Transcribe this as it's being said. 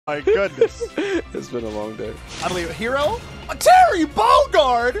My goodness. It's been a long day. I believe Hero. Terry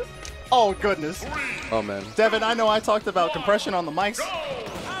Bogard. Oh, goodness. Oh, man. Devin, I know I talked about compression on the mics.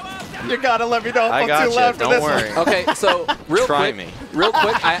 You gotta let me know if I'm too loud for Don't this worry. one. Okay, so real Try quick, me. real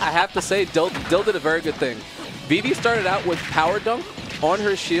quick, I have to say, Dill did a very good thing. Vivi started out with Power Dunk on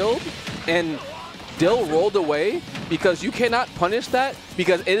her shield, and Dill rolled away because you cannot punish that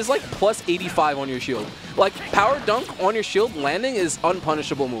because it is like plus 85 on your shield. Like, Power Dunk on your shield landing is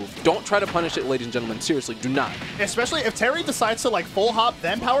unpunishable move. Don't try to punish it, ladies and gentlemen. Seriously, do not. Especially if Terry decides to like full hop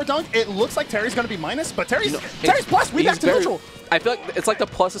then power dunk, it looks like Terry's gonna be minus, but Terry's plus. We back to neutral. I feel like it's like the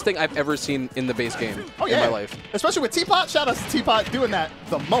plussest thing I've ever seen in the base game in my life. Especially with Teapot. Shout out to Teapot doing that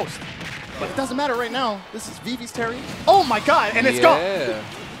the most. But it doesn't matter right now. This is Vivi's Terry. Oh my god, and it's gone.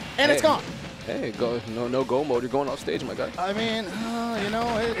 And it's gone. Hey, go no go mode. You're going off stage, my guy. I mean, you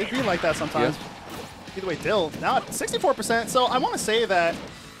know, it'd be like that sometimes. Yeah. Either way, Dill now at 64%. So I want to say that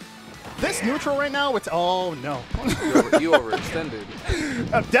this neutral right now, it's oh no. You overextended.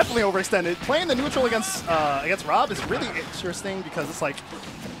 I'm definitely overextended. Playing the neutral against Rob is really interesting because it's like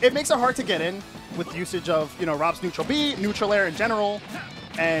it makes it hard to get in with usage of Rob's neutral B, neutral air in general,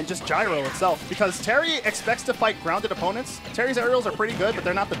 and just gyro itself. Because Terry expects to fight grounded opponents. Terry's aerials are pretty good, but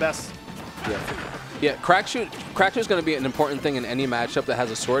they're not the best. Yeah, crack shoot is going to be an important thing in any matchup that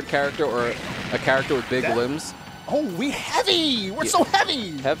has a sword character or a character with big limbs. Oh, we heavy! We're so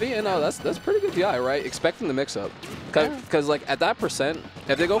heavy! Heavy? And that's pretty good DI, right? Expecting the mix-up. Because, like, at that percent,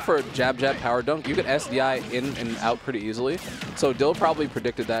 if they go for a jab, power dunk, you can SDI in and out pretty easily. So Dill probably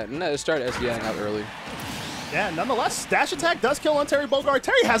predicted that and started SDIing out early. Yeah, nonetheless, dash attack does kill on Terry Bogard.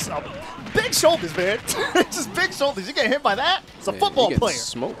 Terry has big shoulders, man. Just big shoulders. You get hit by that, it's a football player.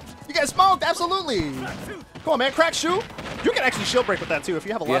 Smoked. You get smoked, absolutely. Come on, man, crack shoe. You can actually shield break with that, too, if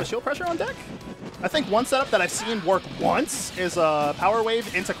you have a lot of shield pressure on deck. I think one setup that I've seen work once is a power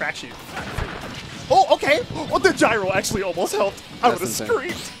wave into crack shoot. Oh, okay. Well, the gyro actually almost helped. I would have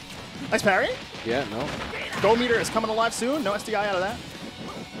screamed. Nice parry. Yeah, no. Go meter is coming alive soon. No SDI out of that.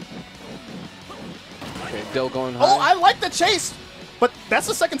 Okay, Dill going high. Oh, I like the chase. But that's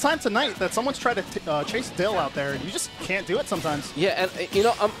the second time tonight that someone's tried to chase Dill out there, and you just can't do it sometimes. Yeah, and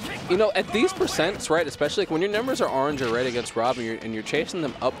at these percents, right, especially like when your numbers are orange or red against Rob and you're chasing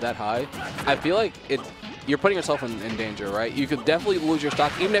them up that high, I feel like you're putting yourself in danger, right? You could definitely lose your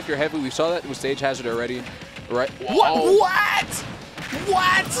stock, even if you're heavy. We saw that with Stage Hazard already, right? What?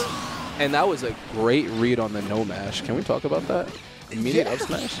 And that was a great read on the no mash. Can we talk about that? Immediate up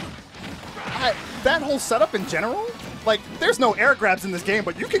smash. That whole setup in general, like, there's no air grabs in this game,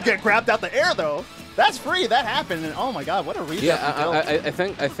 but you can get grabbed out the air though. That's free. That happened, and oh my god, what a read! Yeah, I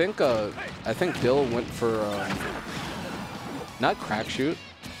think Dill went for not crack shoot,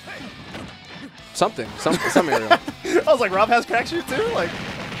 some aerial. I was like, Rob has crack shoot too. Like,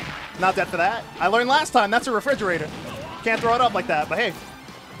 not dead for that. I learned last time that's a refrigerator. Can't throw it up like that. But hey,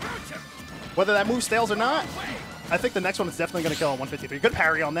 whether that move stales or not, I think the next one is definitely going to kill on 153. Good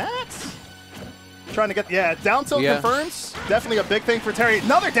parry on that. Trying to get, down tilt confirms. Definitely a big thing for Terry.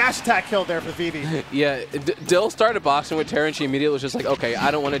 Another dash attack kill there for Vivi. Yeah, Dill started boxing with Terry, and she immediately was just like, okay, I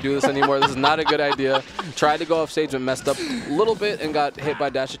don't want to do this anymore. This is not a good idea. Tried to go off stage but messed up a little bit and got hit by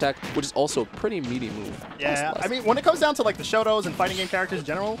dash attack, which is also a pretty meaty move. Yeah, I mean, when it comes down to like the Shotos and fighting game characters in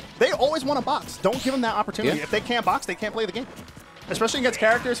general, they always want to box. Don't give them that opportunity. If they can't box, they can't play the game. Especially against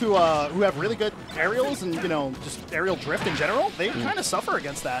characters who have really good aerials and, just aerial drift in general, they kind of suffer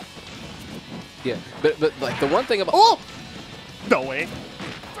against that. Yeah, but like the one thing about... Oh! No way.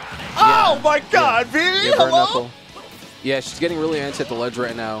 Oh my god, Vivi, hello? Knuckle. Yeah, she's getting really antsy at the ledge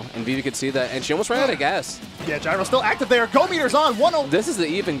right now, and Vivi could see that, and she almost ran out of gas. Yeah, gyro's still active there. Go meter's on. 1-0. This is the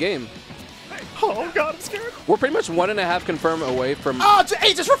even game. Oh god, I'm scared. We're pretty much 1.5 confirm away from... Oh,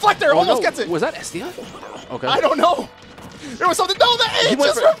 Aegis Reflector almost gets it. Was that SDI? Okay. I don't know. There was something. No, the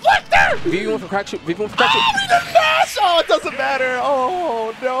Aegis Reflector! Vivi went for crack shoot. Vivi went for crack shoot. Oh, he did mash! Oh, it doesn't matter.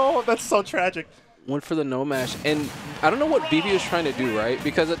 Oh, no. That's so tragic. Went for the no mash. And I don't know what Vivi was trying to do, right?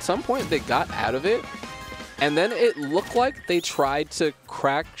 Because at some point they got out of it. And then it looked like they tried to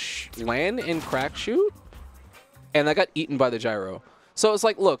land in crack shoot. And that got eaten by the gyro. So it's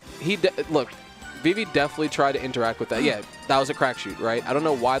like, look, Vivi definitely tried to interact with that. Yeah, that was a crack shoot, right? I don't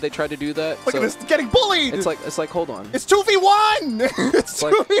know why they tried to do that. Look at this, getting bullied. It's like, hold on. It's 2v1. It's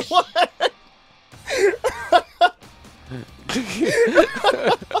 2v1.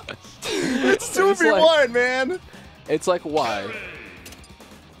 It's 2v1, man. It's like, why?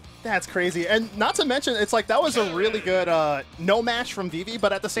 That's crazy. And not to mention, it's like that was a really good no match from Vivi,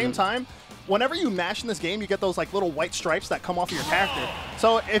 but at the same time, whenever you mash in this game, you get those like little white stripes that come off of your character.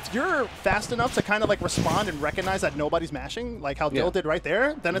 So if you're fast enough to kind of like respond and recognize that nobody's mashing, like how Dill did right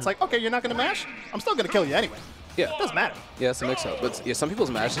there, then it's like, okay, you're not going to mash? I'm still going to kill you anyway. Yeah. It doesn't matter. Yeah, it's a mix-up. But yeah, some people's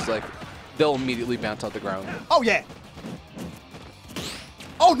mash is like, they'll immediately bounce out the ground. Oh, yeah.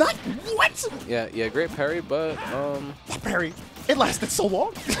 Oh, not what? Yeah, great parry, but That parry, it lasted so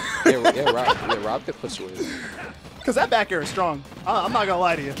long. Rob could push away. Because that back air is strong. I'm not gonna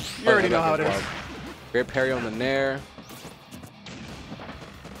lie to you. You already know how it is. Great parry on the nair.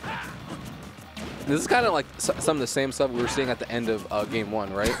 This is kind of like some of the same stuff we were seeing at the end of game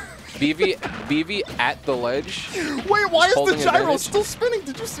 1, right? Vivi at the ledge. Wait, why is the gyro advantage. still spinning?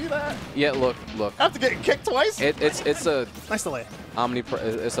 Did you see that? Yeah, look. After getting kicked twice? It's a nice delay.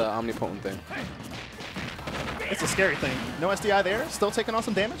 It's an omnipotent thing. It's a scary thing. No SDI there, still taking on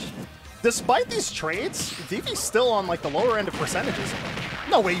some damage. Despite these trades, Vivi's still on like the lower end of percentages.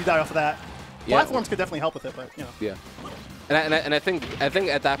 No way you die off of that. Yeah. Platforms could definitely help with it, but you know. Yeah. And I think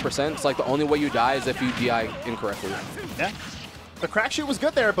at that percent, it's like the only way you die is if you DI incorrectly. Yeah. The crack shoot was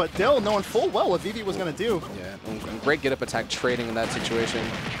good there, but Dill knowing full well what Vivi was going to do. Yeah, and great get-up attack trading in that situation.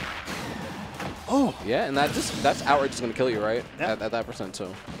 Oh. Yeah, and that's outright just going to kill you, right? Yeah. At that percent, too.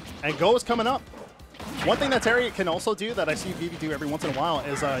 And Go is coming up. One thing that Terry can also do that I see Vivi do every once in a while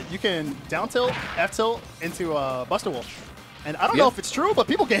is you can down tilt, F tilt into Buster Wolf. And I don't know if it's true, but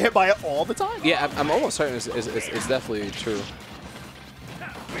people get hit by it all the time. Yeah, I'm almost certain it's definitely true.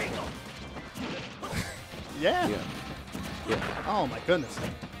 Yeah. Yeah. Oh my goodness.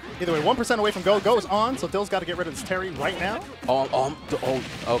 Either way, 1% away from Go. Go is on, so Dill's got to get rid of this Terry right now. Oh,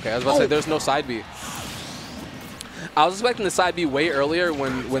 okay. I was about to say there's no side B. I was expecting the side B way earlier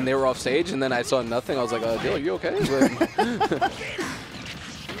when they were off stage, and then I saw nothing. I was like, Dill, are you okay?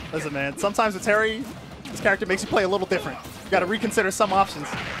 Listen, man, sometimes with Terry, this character makes you play a little different. You got to reconsider some options,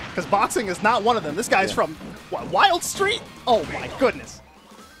 because boxing is not one of them. This guy's from what, Wild Street? Oh my goodness.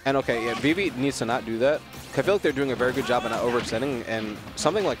 And okay, yeah, Vivi needs to not do that. I feel like they're doing a very good job of not overextending, and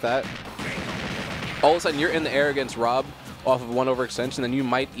something like that, all of a sudden you're in the air against Rob off of one overextension, then you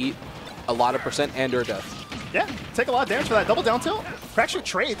might eat a lot of percent and or death. Yeah, take a lot of damage for that double down tilt. Crack shoot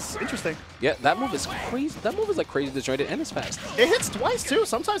trades, interesting. Yeah, that move is crazy. That move is like crazy disjointed and it's fast. It hits twice too.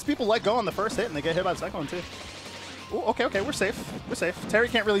 Sometimes people let go on the first hit and they get hit by the second one too. Ooh, okay, we're safe. We're safe. Terry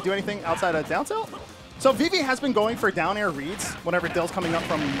can't really do anything outside of down tilt. So Vivi has been going for down air reads whenever Dill's coming up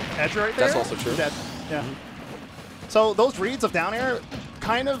from edge right there. That's also true. Dead. Yeah. So those reads of down air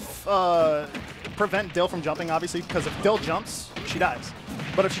kind of prevent Dill from jumping, obviously, because if Dill jumps, she dies.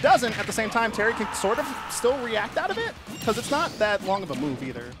 But if she doesn't, at the same time, Terry can sort of still react out of it, because it's not that long of a move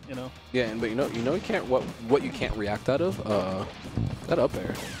either, you know. Yeah, but you know you can't what you can't react out of that up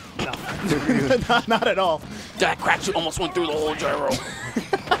air. No, not at all. That crack shoot almost went through the whole gyro.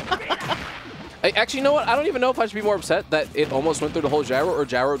 Actually, you know what? I don't even know if I should be more upset that it almost went through the whole gyro or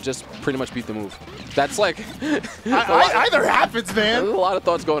gyro just pretty much beat the move. That's like either happens, man. There's a lot of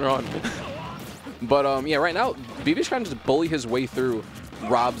thoughts going on. But yeah, right now Vivi's trying to just bully his way through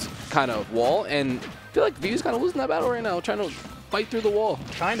Rob's kind of wall, and I feel like Vivi's kind of losing that battle right now, trying to fight through the wall.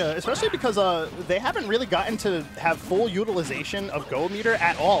 Kinda, especially because they haven't really gotten to have full utilization of Go meter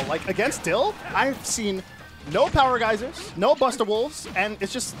at all. Like against Dill, I've seen no power geysers, no Buster Wolves, and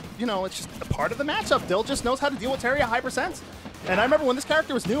it's just, you know, it's just a part of the matchup. Dill just knows how to deal with Terry at high percents. And I remember when this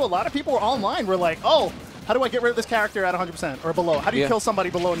character was new, a lot of people were online were like, oh, how do I get rid of this character at 100% or below? How do you kill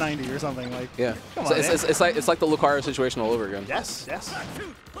somebody below 90 or something? Like, yeah. Come on, it's like the Lucario situation all over again. Yes, yes.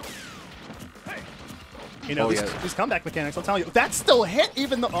 You know, these comeback mechanics, I'll tell you. That still hit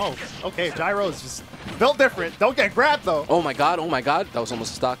even though... Oh, okay, gyro is just built different. Don't get grabbed, though. Oh, my God. That was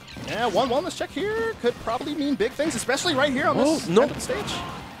almost a stock. Yeah, one wellness check here could probably mean big things, especially right here on this end of the stage.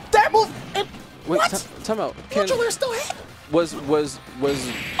 That move... Wait, what? Time out. Neutral air still hit? Was...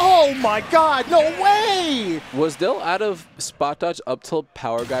 Oh, my God. No way! Was Dill out of spot dodge up till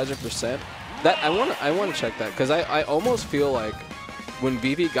power geyser percent? That I want to check that, because I almost feel like when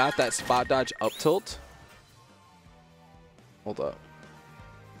Vivi got that spot dodge up tilt... Hold up.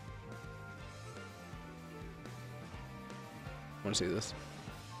 I want to see this.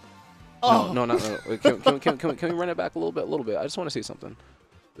 Oh. No. Can we run it back a little bit? I just want to see something.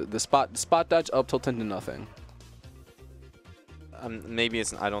 The spot dodge up tilt into nothing. Maybe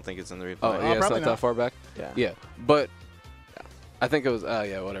it's. I don't think it's in the replay. Oh yeah, it's not that far back. Yeah, but I think it was.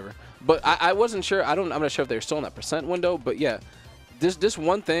 Yeah, whatever. But I wasn't sure. I'm not sure if they're still in that percent window. But yeah, this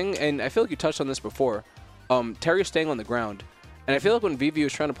one thing, and I feel like you touched on this before. Terry's staying on the ground, and I feel like when Vivi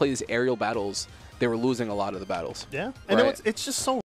was trying to play these aerial battles, they were losing a lot of the battles. Yeah, and right? it's just so